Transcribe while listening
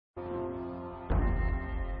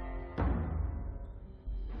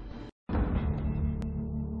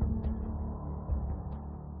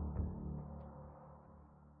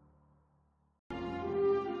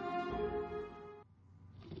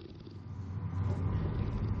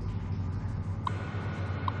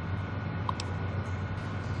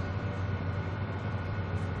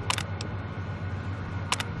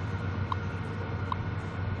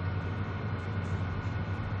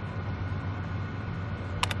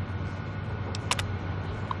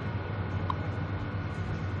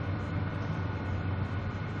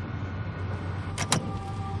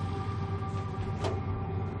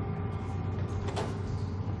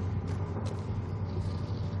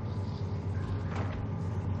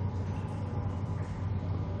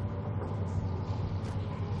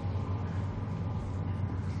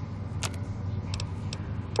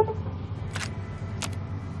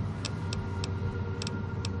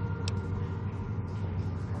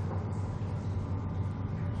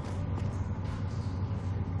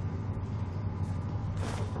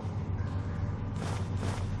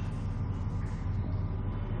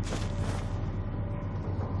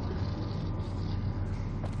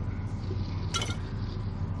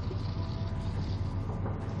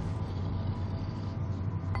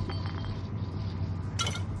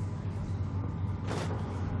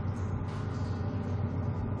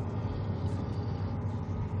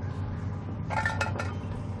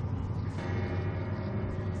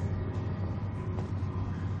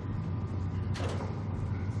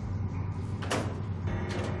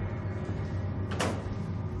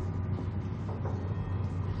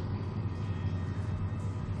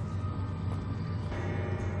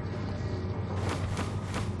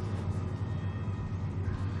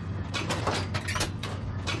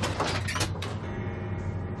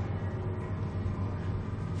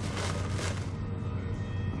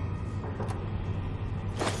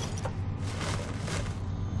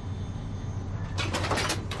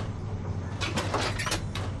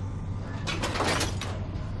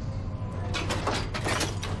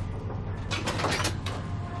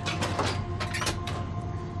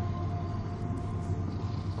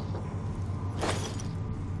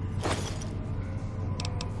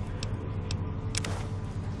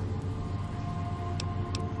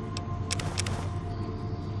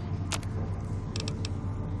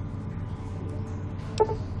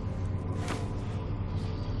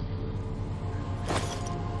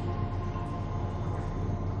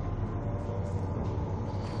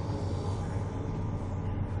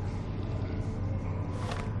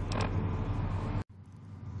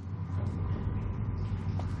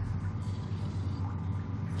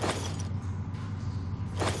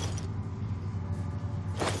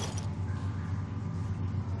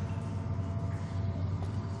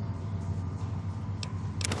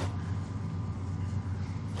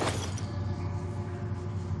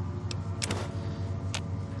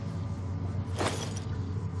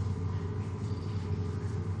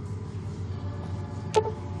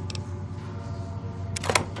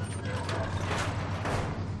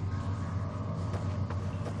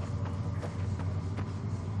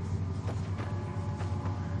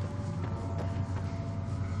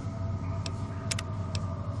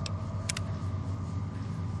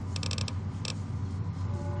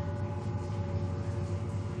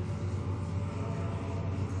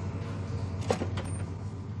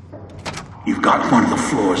You've got one of the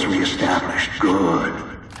floors re-established. Good.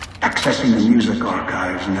 Accessing the music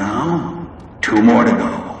archives now. 2 more to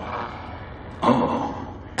go. Oh.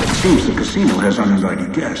 It seems the casino has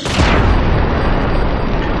uninvited guests.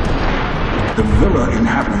 The villa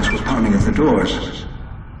inhabitants was pounding at the doors.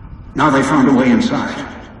 Now they found a way inside.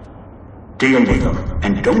 Deal with them,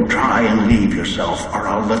 and don't try and leave yourself, or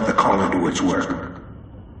I'll let the collar do its work.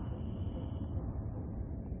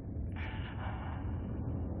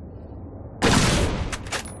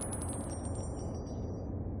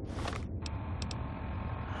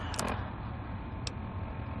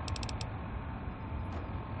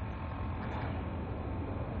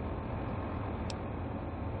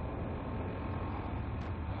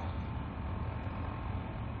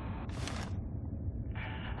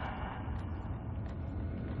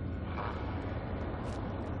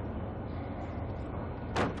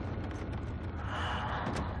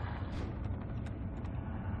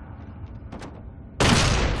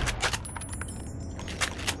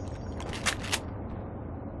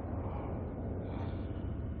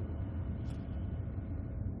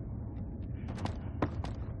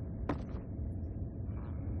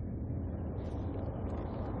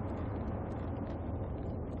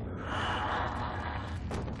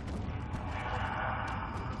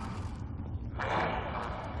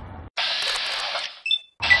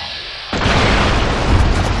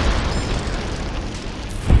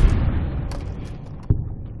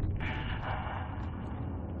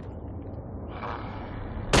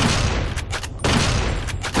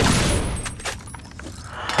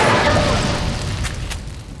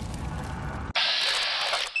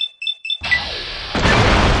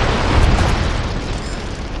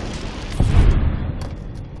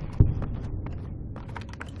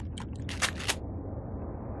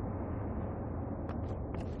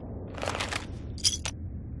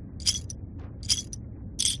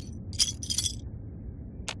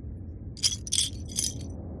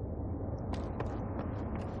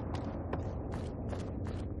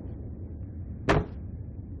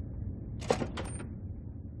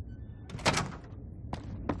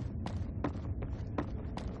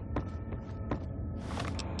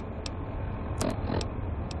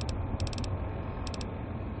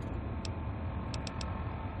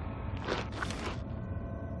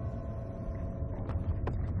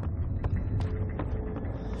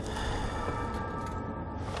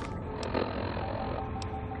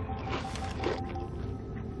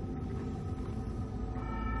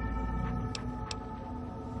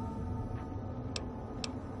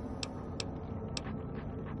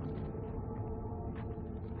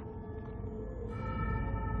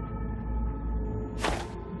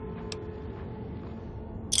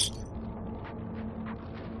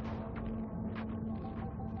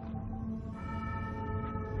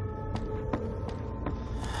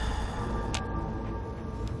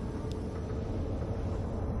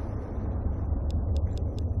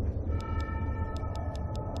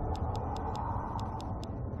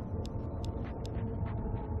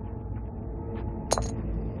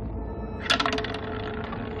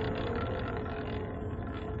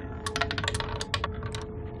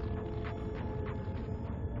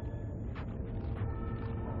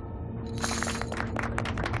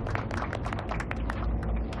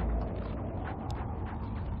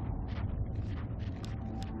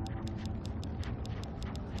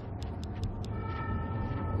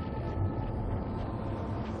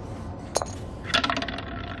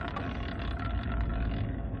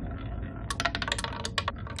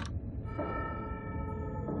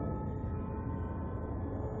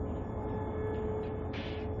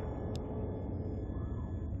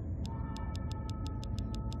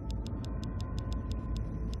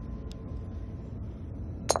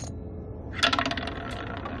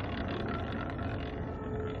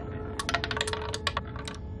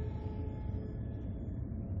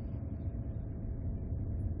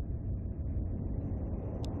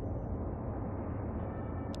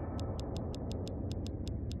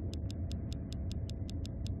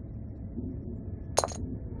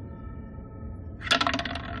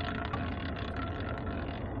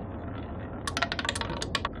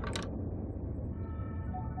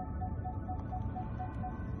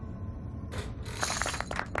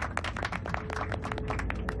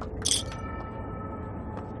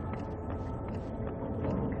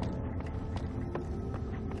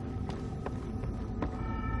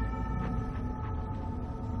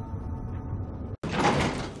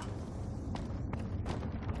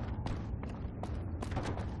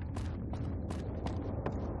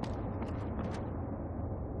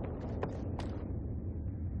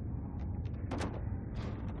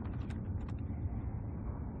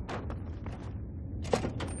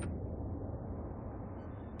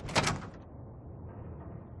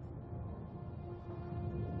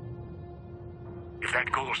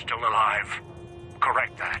 that ghoul's still alive.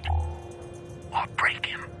 Correct that. Or break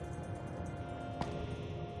him.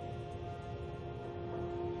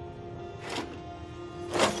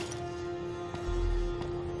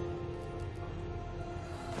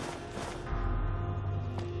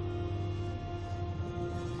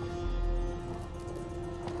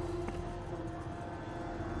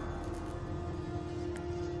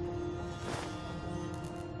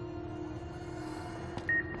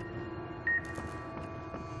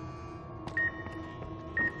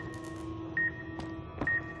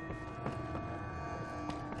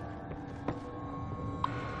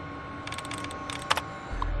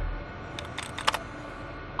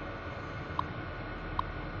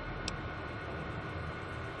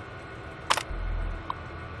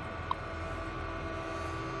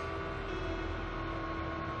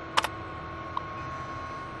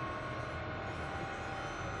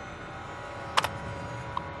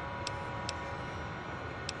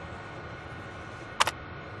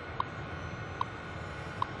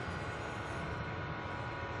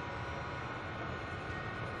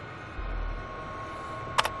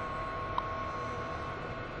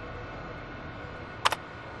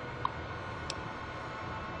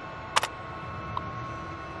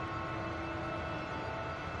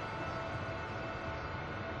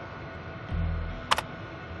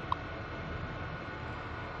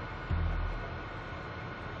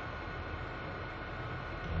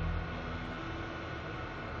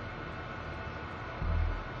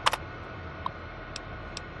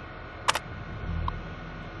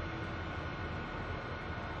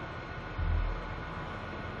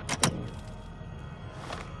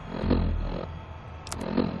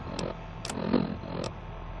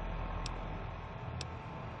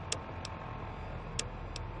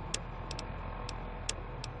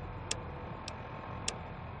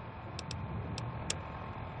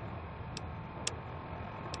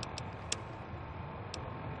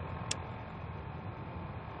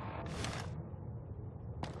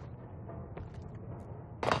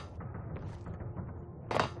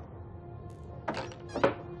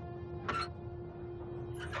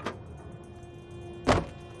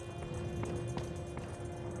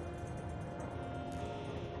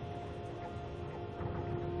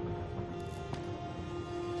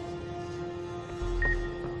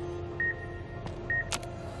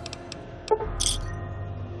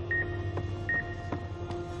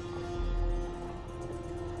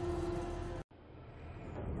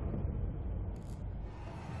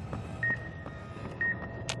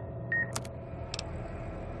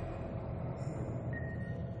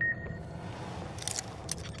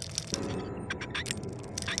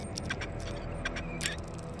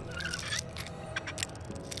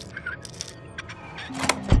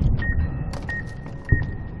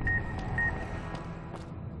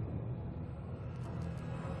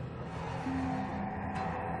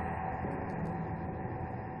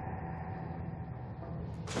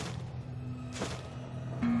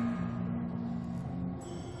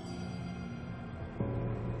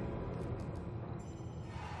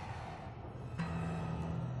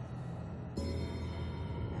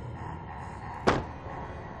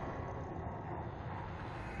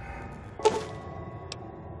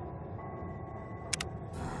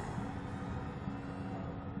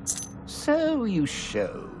 So you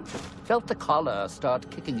showed. Felt the collar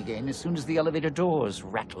start kicking again as soon as the elevator doors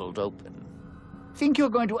rattled open. Think you're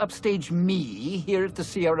going to upstage me here at the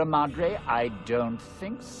Sierra Madre? I don't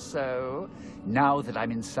think so. Now that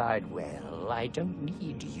I'm inside, well, I don't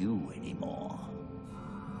need you anymore.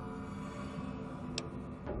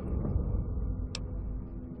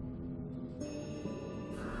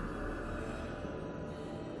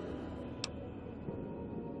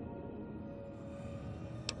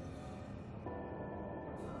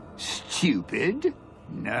 Stupid?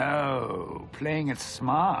 No, playing it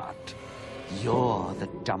smart. You're the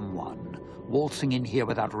dumb one, waltzing in here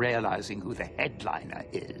without realizing who the headliner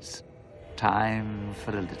is. Time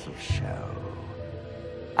for a little show.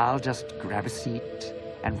 I'll just grab a seat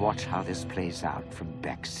and watch how this plays out from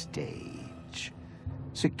backstage.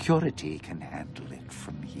 Security can handle it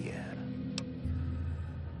from here.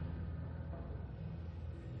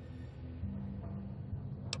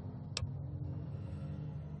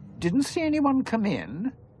 Didn't see anyone come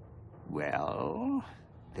in? Well,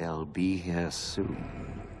 they'll be here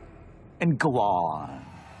soon. And go on.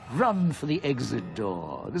 Run for the exit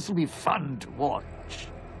door. This'll be fun to watch.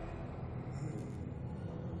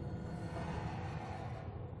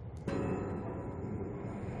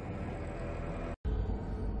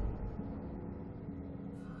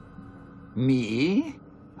 Me?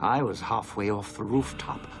 I was halfway off the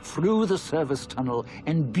rooftop, through the service tunnel,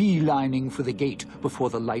 and beelining for the gate before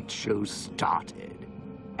the light show started.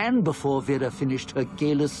 And before Vera finished her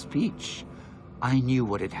gala speech. I knew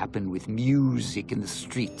what had happened with music in the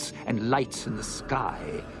streets and lights in the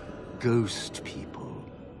sky. Ghost people.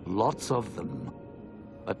 Lots of them.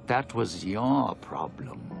 But that was your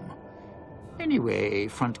problem. Anyway,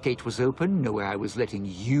 front gate was open, no way I was letting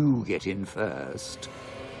you get in first.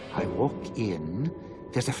 I walk in,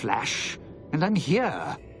 there's a flash, and I'm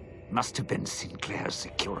here. Must have been Sinclair's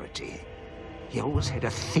security. He always had a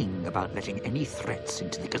thing about letting any threats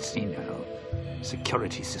into the casino.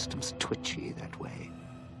 Security system's twitchy that way.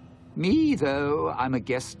 Me, though, I'm a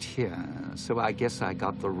guest here, so I guess I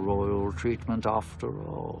got the royal treatment after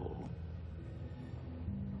all.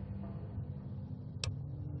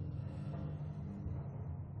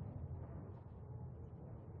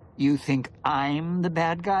 You think I'm the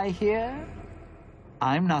bad guy here?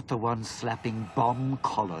 I'm not the one slapping bomb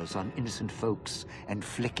collars on innocent folks and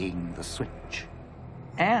flicking the switch.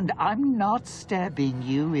 And I'm not stabbing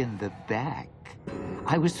you in the back.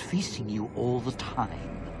 I was feasting you all the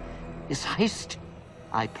time. This heist,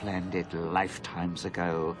 I planned it lifetimes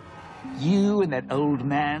ago. You and that old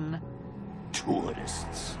man,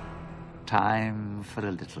 tourists. Time for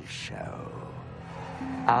a little show.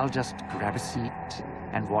 I'll just grab a seat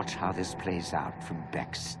and watch how this plays out from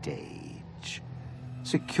backstage.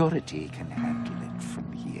 Security can handle it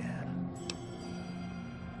from here.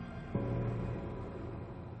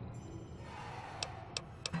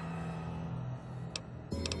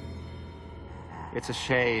 It's a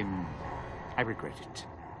shame. I regret it.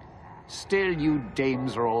 Still, you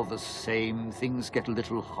dames are all the same. Things get a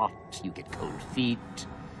little hot, you get cold feet.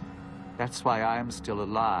 That's why I'm still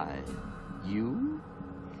alive. You?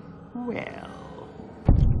 Well,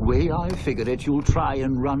 way I figured it, you'll try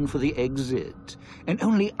and run for the exit. And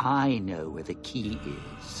only I know where the key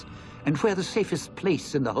is. And where the safest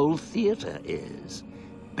place in the whole theater is.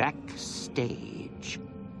 Backstage.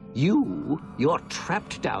 You're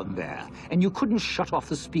trapped down there, and you couldn't shut off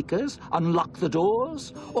the speakers, unlock the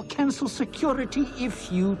doors, or cancel security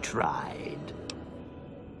if you tried.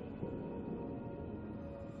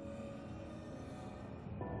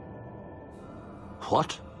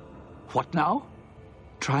 What? What now?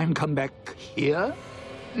 Try and come back here?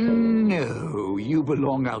 No, you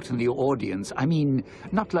belong out in the audience. I mean,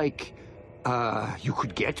 not like, you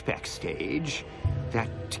could get backstage. That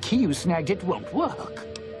key you snagged, it won't work.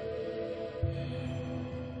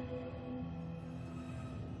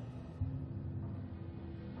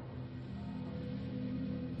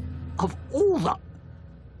 Of all the...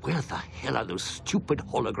 Where the hell are those stupid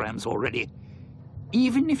holograms already?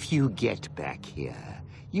 Even if you get back here,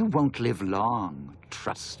 you won't live long,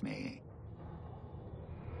 trust me.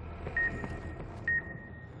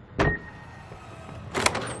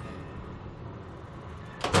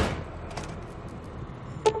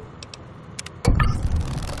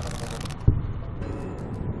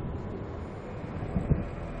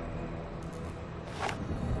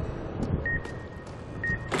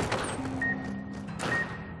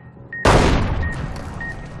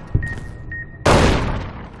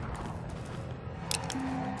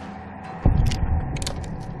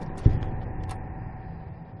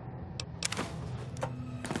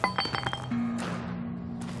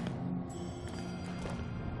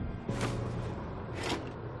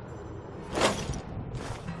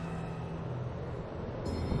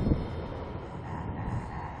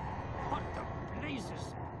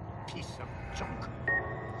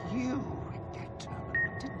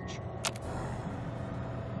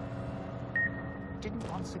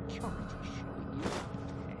 Security showing you.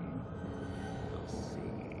 Okay. We'll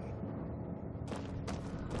see.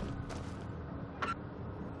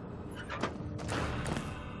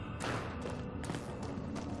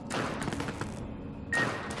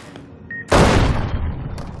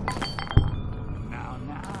 Now,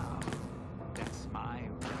 that's my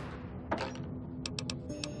room.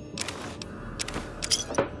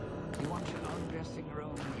 You want your own dressing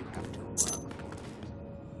room, you have to work for it.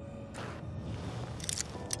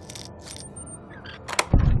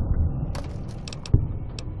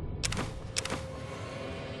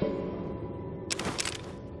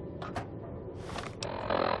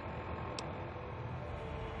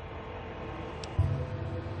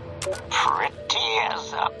 Pretty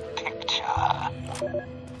as a picture.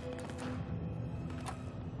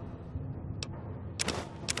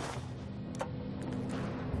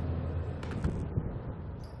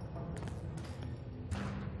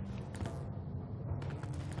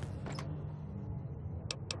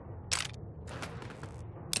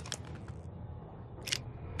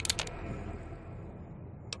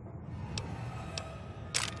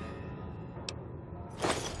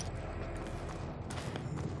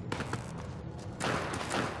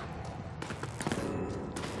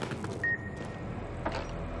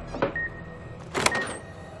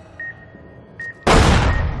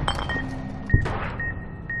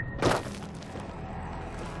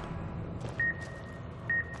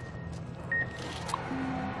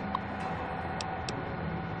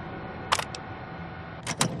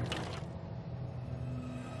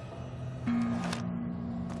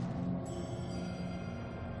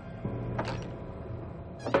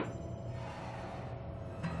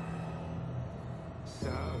 so.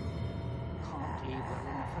 Can't leave well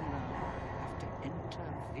enough alone. Have to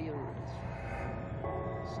interfere with.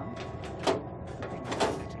 Sometimes things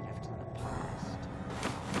are better left in the past.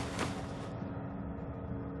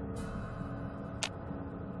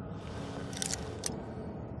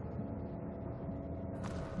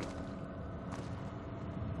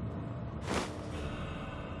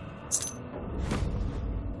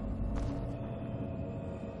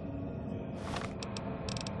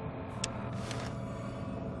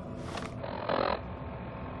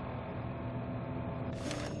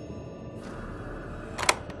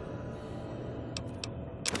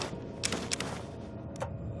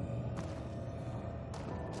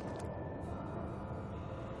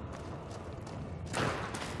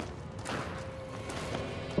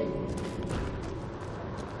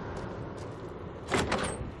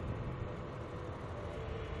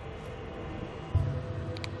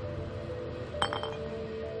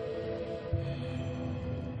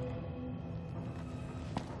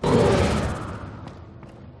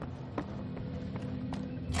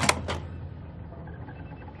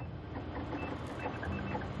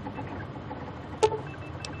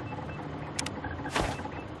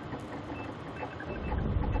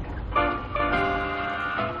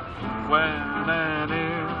 When an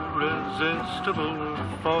irresistible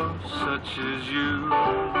force such as you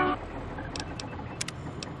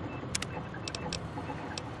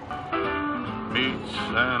meets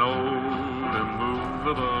an old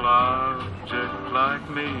immovable object like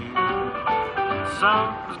me,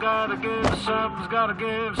 something's gotta give, something's gotta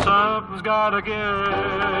give, something's gotta give.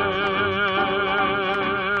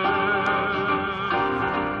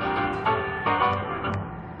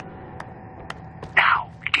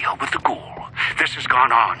 With the ghoul. This has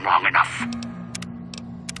gone on long enough.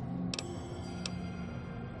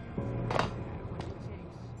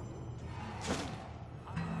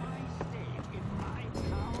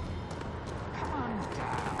 Come on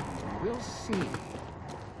down. We'll see.